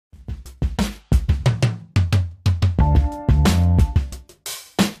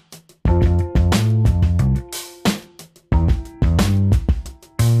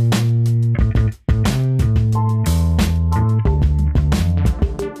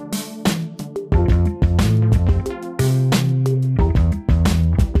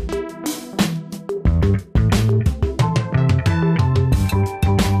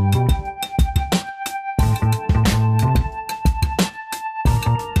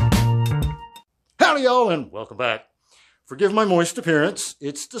Howdy y'all, and welcome back. Forgive my moist appearance.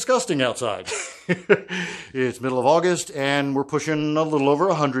 It's disgusting outside. It's middle of August, and we're pushing a little over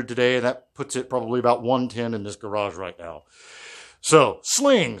 100 today, and that puts it probably about 110 in this garage right now. So,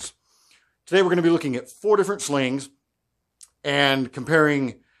 slings. Today we're going to be looking at 4 different slings and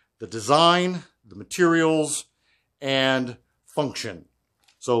comparing the design, the materials, and function.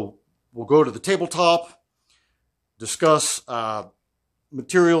 So, we'll go to the tabletop, discuss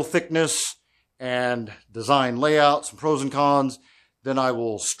material thickness and design layout, some pros and cons. Then I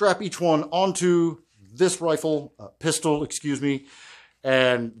will strap each one onto this pistol,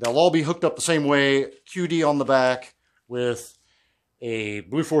 and they'll all be hooked up the same way, QD on the back with a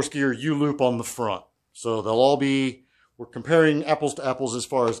Blue Force Gear U-loop on the front. So they'll all be, we're comparing apples to apples as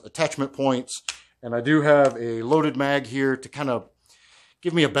far as attachment points. And I do have a loaded mag here to kind of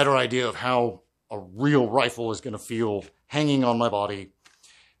give me a better idea of how a real rifle is going to feel hanging on my body.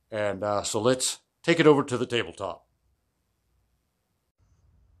 And so let's take it over to the tabletop.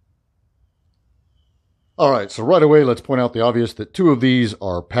 All right, so right away, let's point out the obvious that 2 of these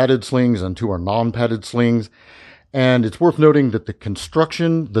are padded slings and 2 are non-padded slings. And it's worth noting that the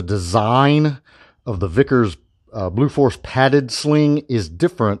construction, the design of the Vickers Blue Force padded sling is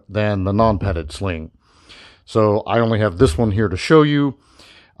different than the non-padded sling. So I only have this one here to show you.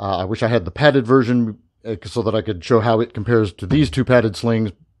 I wish I had the padded version so that I could show how it compares to these 2 padded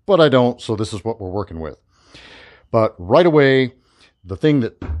slings, but I don't, so this is what we're working with. But right away, the thing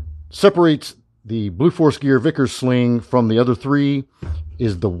that separates the Blue Force Gear Vickers sling from the other 3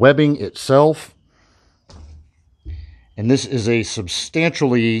 is the webbing itself. And this is a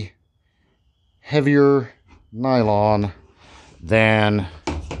substantially heavier nylon than,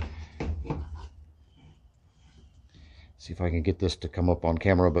 see if I can get this to come up on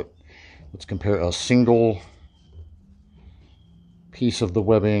camera, but let's compare a single piece of the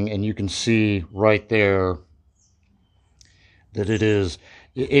webbing, and you can see right there that it is,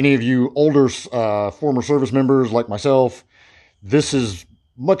 any of you older former service members like myself, this is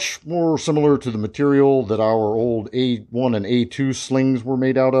much more similar to the material that our old A1 and A2 slings were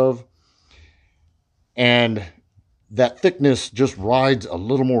made out of. And that thickness just rides a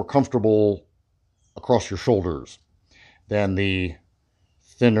little more comfortable across your shoulders than the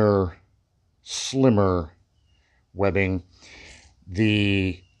thinner, slimmer webbing.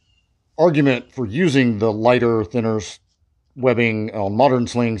 The argument for using the lighter, thinner webbing on modern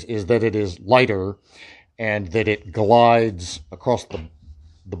slings is that it is lighter and that it glides across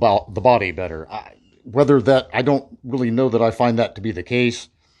the body better. I don't really know that I find that to be the case.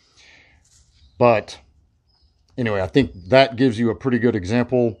 But anyway, I think that gives you a pretty good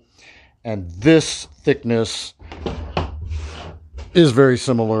example. And this thickness is very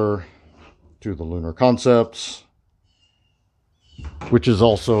similar to the Lunar Concepts, which is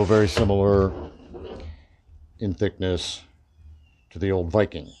also very similar in thickness to the old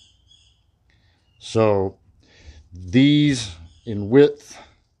Viking. So these in width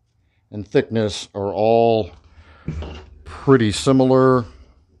and thickness are all pretty similar.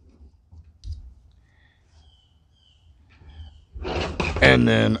 And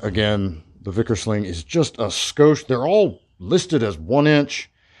then again, the Vickers sling is just a skosh. They're all listed as 1 inch,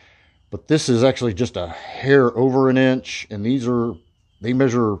 but this is actually just a hair over an inch. And they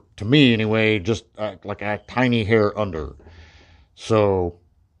measure, to me anyway, just like a tiny hair under. So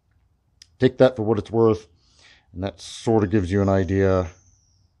take that for what it's worth. And that sort of gives you an idea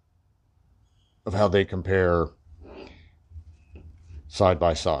of how they compare side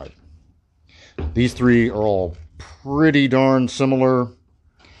by side. These 3 are all pretty darn similar,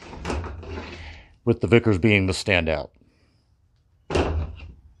 with the Vickers being the standout.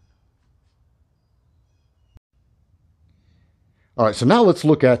 All right, so now let's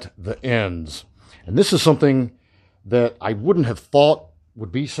look at the ends. And this is something that I wouldn't have thought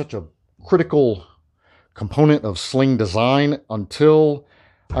would be such a critical component of sling design until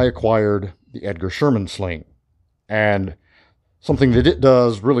I acquired the Edgar Sherman sling. And something that it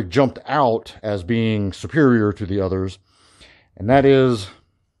does really jumped out as being superior to the others. And that is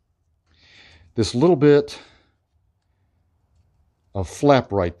this little bit of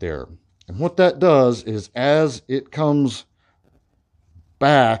flap right there. And what that does is, as it comes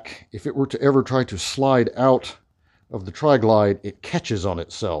back, if it were to ever try to slide out of the tri-glide, it catches on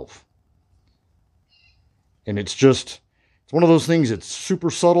itself. And it's one of those things, it's super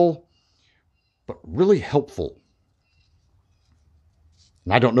subtle, but really helpful.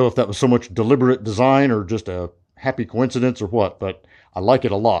 And I don't know if that was so much deliberate design or just a happy coincidence or what, but I like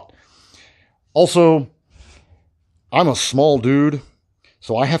it a lot. Also, I'm a small dude,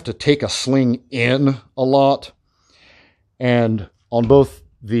 so I have to take a sling in a lot. And on both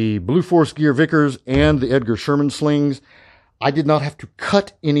the Blue Force Gear Vickers and the Edgar Sherman slings, I did not have to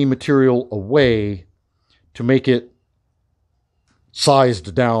cut any material away to make it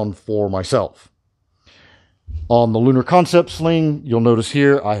sized down for myself. On the Lunar Concept sling, you'll notice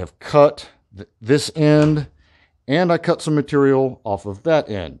here I have cut this end and I cut some material off of that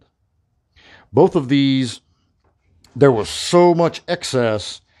end. Both of these, there was so much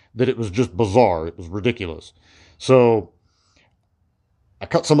excess that it was just bizarre. It was ridiculous. So I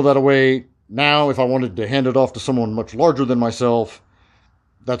cut some of that away. Now, if I wanted to hand it off to someone much larger than myself,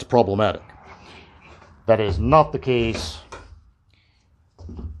 that's problematic. That is not the case.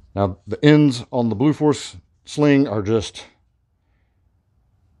 Now, the ends on the Blue Force sling are just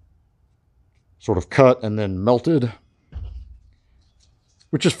sort of cut and then melted,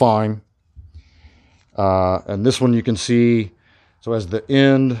 which is fine. And this one you can see, so as the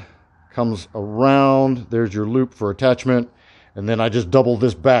end comes around, there's your loop for attachment. And then I just double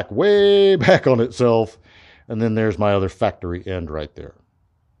this back, way back on itself. And then there's my other factory end right there.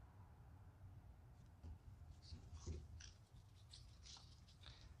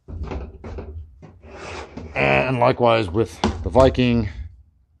 And likewise with the Viking,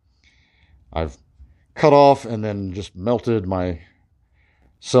 I've cut off and then just melted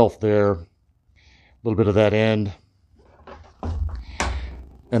myself there. A little bit of that end.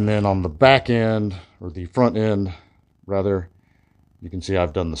 And then on the back end, or the front end, rather, you can see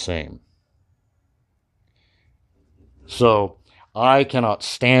I've done the same. So I cannot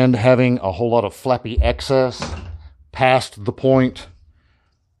stand having a whole lot of flappy excess past the point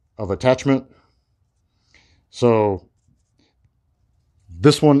of attachment. So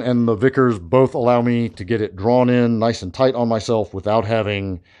this one and the Vickers both allow me to get it drawn in nice and tight on myself without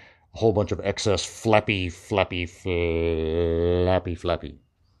having a whole bunch of excess flappy.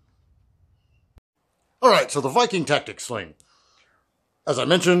 All right, so the Viking Tactic Sling. As I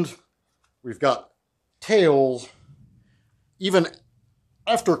mentioned, we've got tails. Even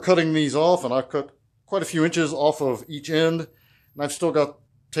after cutting these off, and I've cut quite a few inches off of each end, and I've still got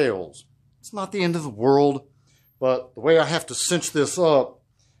tails. It's not the end of the world, but the way I have to cinch this up,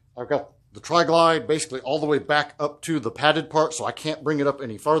 I've got the tri-glide basically all the way back up to the padded part, so I can't bring it up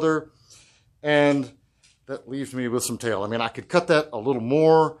any farther, and that leaves me with some tail. I mean, I could cut that a little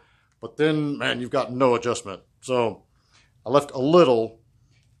more, but then, man, you've got no adjustment. So I left a little,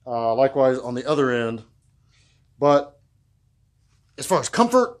 likewise on the other end. But as far as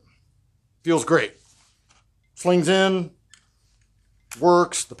comfort, feels great. Slings in,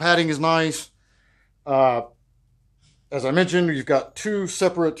 works, the padding is nice. As I mentioned, you've got two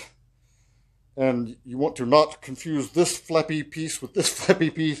separate, and you want to not confuse this flappy piece with this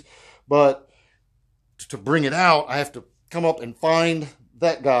flappy piece, but to bring it out, I have to come up and find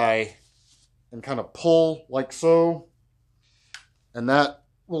that guy and kind of pull like so, and that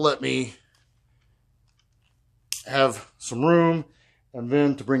will let me have some room. And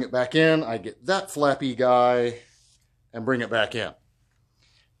then to bring it back in, I get that flappy guy and bring it back in.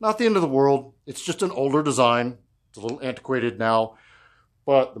 Not the end of the world. It's just an older design. It's a little antiquated now,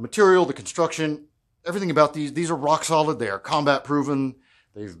 but the material, the construction, everything about these are rock solid. They are combat proven.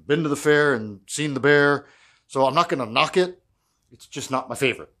 They've been to the fair and seen the bear. So I'm not going to knock it. It's just not my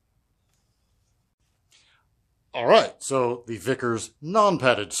favorite. All right, so the Vickers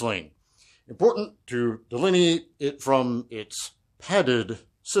non-padded sling. Important to delineate it from its padded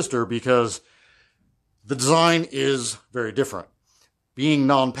sister because the design is very different. Being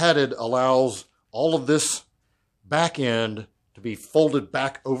non-padded allows all of this back end to be folded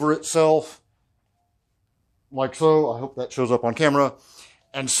back over itself, like so. I hope that shows up on camera.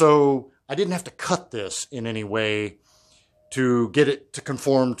 And so I didn't have to cut this in any way to get it to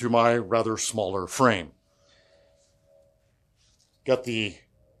conform to my rather smaller frame. Got the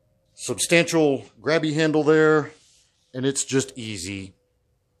substantial grabby handle there, and it's just easy.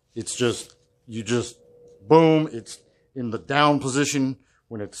 It's just, you just, boom, it's in the down position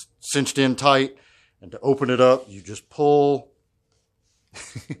when it's cinched in tight, and to open it up, you just pull,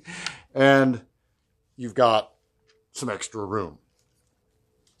 and you've got some extra room.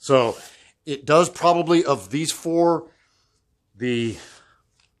 So it does probably, of these four, it's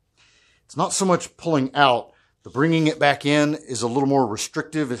not so much pulling out. The bringing it back in is a little more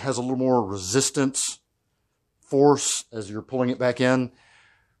restrictive. It has a little more resistance force as you're pulling it back in.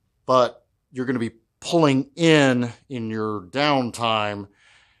 But you're going to be pulling in your downtime.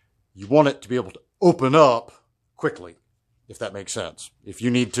 You want it to be able to open up quickly, if that makes sense. If you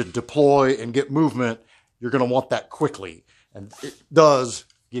need to deploy and get movement, you're going to want that quickly. And it does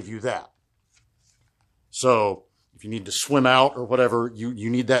give you that. So if you need to swim out or whatever, you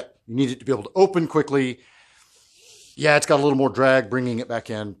need that. You need it to be able to open quickly. Yeah, it's got a little more drag bringing it back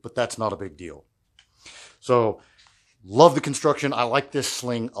in, but that's not a big deal. So, love the construction. I like this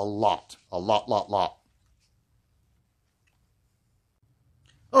sling a lot. A lot.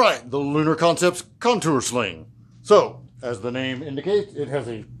 All right, the Lunar Concepts Contour Sling. So, as the name indicates, it has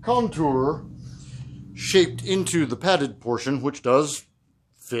a contour shaped into the padded portion, which does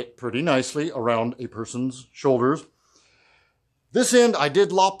fit pretty nicely around a person's shoulders. This end, I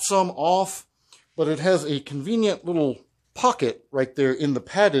did lop some off, but it has a convenient little pocket right there in the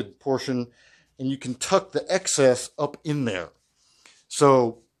padded portion, and you can tuck the excess up in there.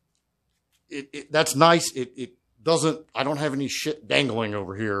 So, that's nice. It doesn't, I don't have any shit dangling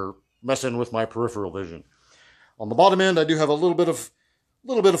over here messing with my peripheral vision. On the bottom end, I do have a little bit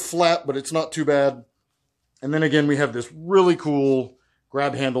of flat, but it's not too bad. And then again, we have this really cool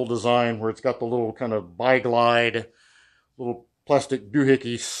grab handle design where it's got the little kind of bi-glide, little plastic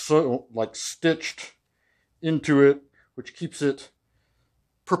doohickey like stitched into it, which keeps it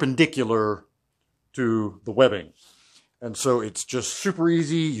perpendicular to the webbing. And so it's just super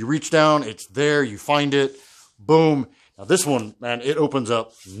easy. You reach down, it's there, you find it, boom. Now this one, man, it opens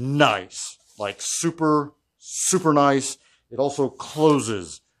up nice, like super nice. It also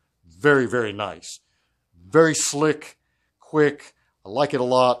closes very, very nice. Very slick, quick. I like it a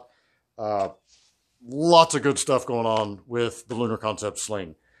lot. Lots of good stuff going on with the Lunar Concept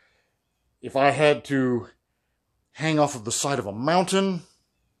Sling. If I had to hang off of the side of a mountain,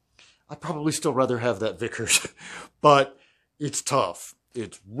 I'd probably still rather have that Vickers. But it's tough.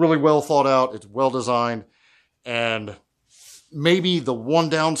 It's really well thought out. It's well designed. And maybe the one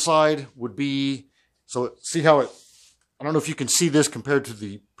downside would be, so see how I don't know if you can see this compared to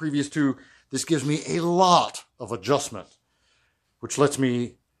the previous two. This gives me a lot of adjustment, which lets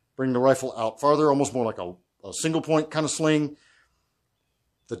me bring the rifle out farther, almost more like a single point kind of sling.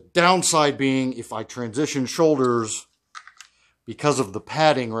 The downside being, if I transition shoulders, because of the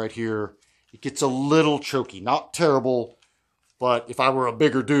padding right here, it gets a little choky. Not terrible, but if I were a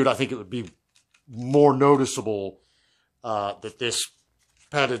bigger dude, I think it would be more noticeable that this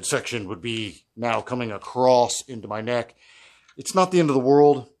padded section would be now coming across into my neck. It's not the end of the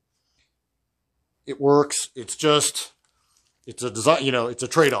world. It works. It's just, it's a design, you know, it's a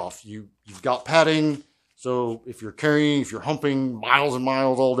trade-off. You've got padding, so if you're humping miles and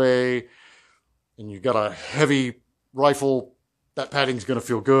miles all day, and you've got a heavy rifle, that padding's going to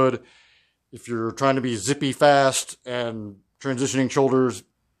feel good. If you're trying to be zippy fast and transitioning shoulders,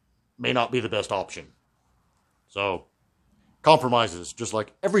 may not be the best option. So, compromises, just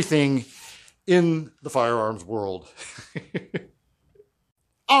like everything in the firearms world.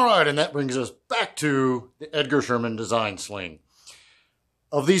 All right, and that brings us back to the Edgar Sherman design sling.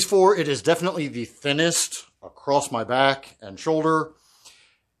 Of these four, it is definitely the thinnest across my back and shoulder.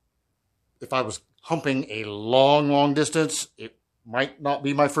 If I was humping a long distance, it might not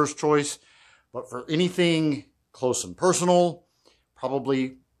be my first choice, but for anything close and personal,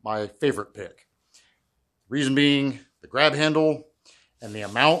 probably my favorite pick. Reason being, the grab handle and the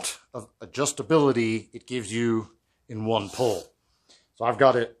amount of adjustability it gives you in one pull. So I've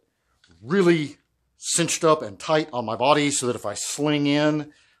got it really cinched up and tight on my body so that if I sling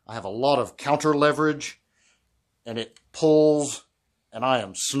in, I have a lot of counter leverage and it pulls and I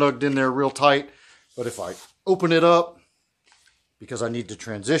am snugged in there real tight. But if I open it up, because I need to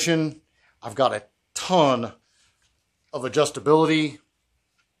transition, I've got a ton of adjustability.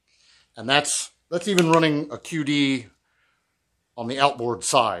 And that's even running a QD on the outboard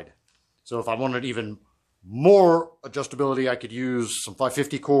side. So if I wanted even more adjustability, I could use some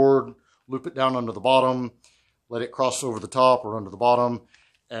 550 cord, loop it down under the bottom, let it cross over the top or under the bottom,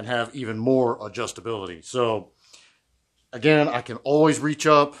 and have even more adjustability. So again, I can always reach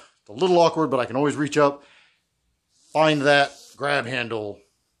up. It's a little awkward, but I can always reach up, find that grab handle.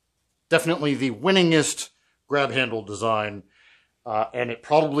 Definitely the winningest grab handle design, and it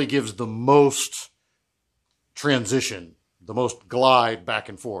probably gives the most transition, the most glide back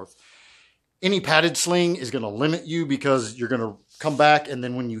and forth. Any padded sling is going to limit you because you're going to come back, and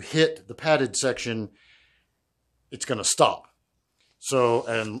then when you hit the padded section, it's going to stop. So,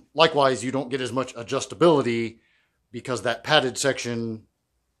 and likewise, you don't get as much adjustability because that padded section,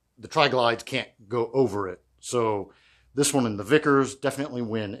 the tri-glides can't go over it. So this one and the Vickers definitely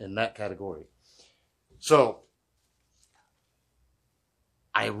win in that category. So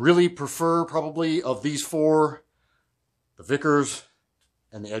I really prefer, probably of these four, the Vickers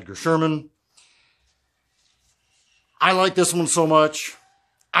and the Edgar Sherman. I like this one so much,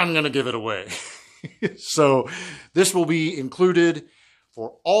 I'm going to give it away. So this will be included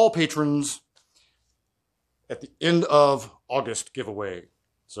for all patrons at the end of August giveaway.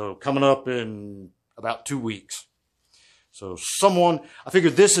 So coming up in about 2 weeks. So I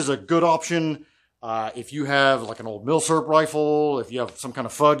figured this is a good option if you have like an old milsurp rifle, if you have some kind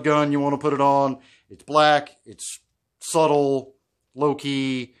of FUD gun you want to put it on. It's black, it's subtle,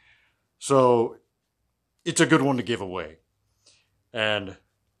 low-key, so it's a good one to give away. And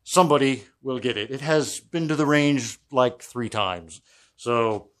somebody will get it. It has been to the range like 3 times,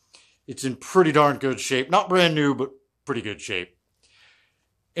 so it's in pretty darn good shape. Not brand new, but pretty good shape.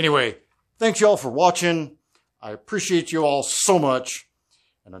 Anyway, thanks y'all for watching. I appreciate you all so much.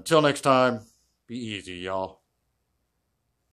 And until next time, be easy, y'all.